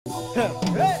Hey.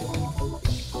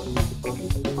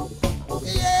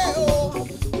 Yeah. Oh.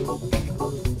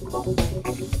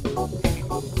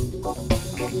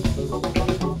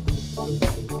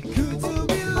 Could you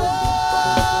be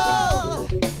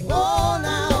loved? Oh,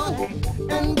 now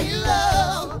and be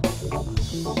loved.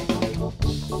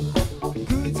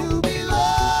 Could you be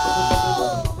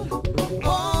loved?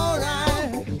 All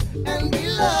right and be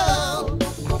loved.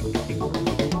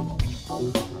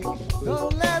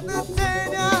 Don't let the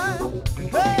tenure,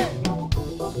 hey,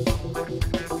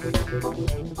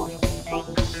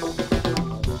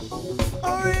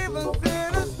 or even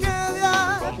sinners kill ya.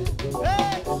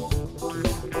 Hey,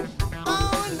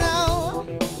 oh no,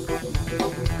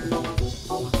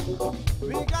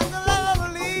 we got the love of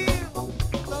believe.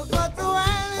 So got the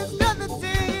wine, it's got the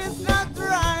tea, it's not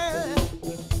right.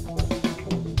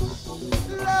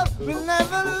 Love will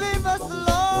never leave us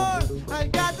alone. I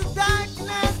got the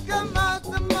darkness come out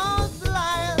the most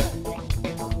light.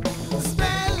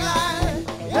 Spell light,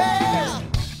 yeah.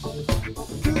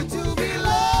 Could you be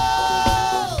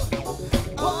loved?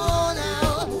 Oh,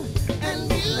 now and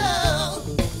be loved.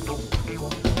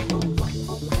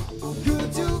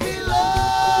 Could you be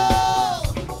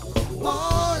loved?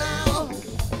 Oh, now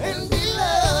and be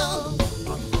loved.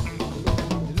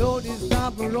 The Lord is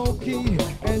not Rocky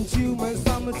and human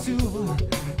summer too.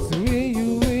 So when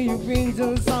you bring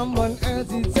to someone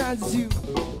else, it touches you.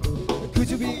 Could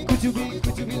you be loved?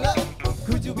 Could you be loved?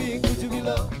 Could you be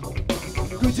loved?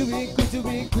 Could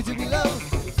you be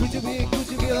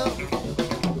loved?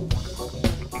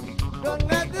 Don't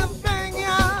let them bang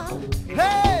ya.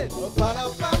 Hey!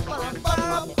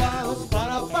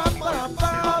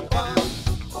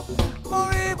 Or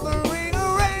even ring a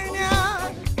rain ya.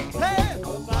 Hey!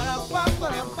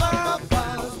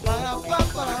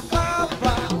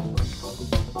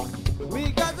 We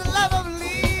got the love of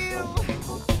believe.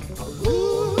 Ooh,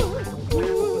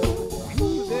 ooh,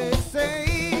 ooh, they say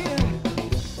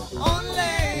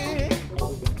only,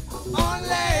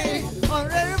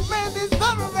 already made this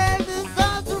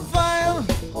house to fire.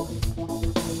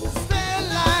 Stay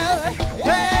alive,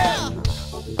 yeah.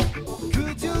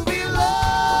 Could you be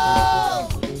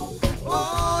loved?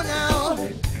 Oh, now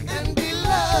and be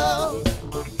loved.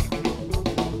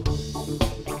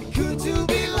 Could you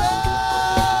be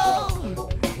loved?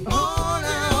 Oh,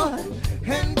 now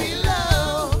and be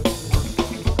loved.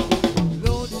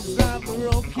 Lord is not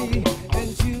Rocky and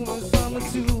human summer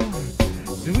too.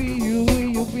 So will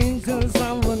you bring to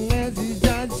someone else who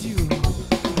judge you?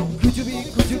 Could you be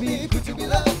loved? Could you be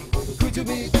loved? Could you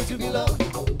be loved?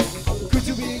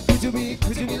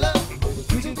 Could you be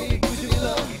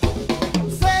loved?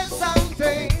 Say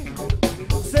something,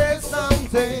 say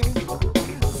something,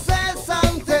 say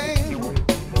something,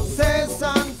 say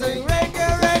something. Reggae,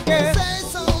 reggae, say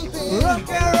something.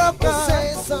 Rocka, rocka, say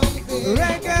something.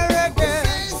 Reggae, reggae,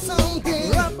 say something.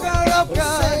 Rocka, rocka,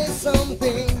 say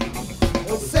something.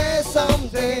 Say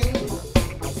something.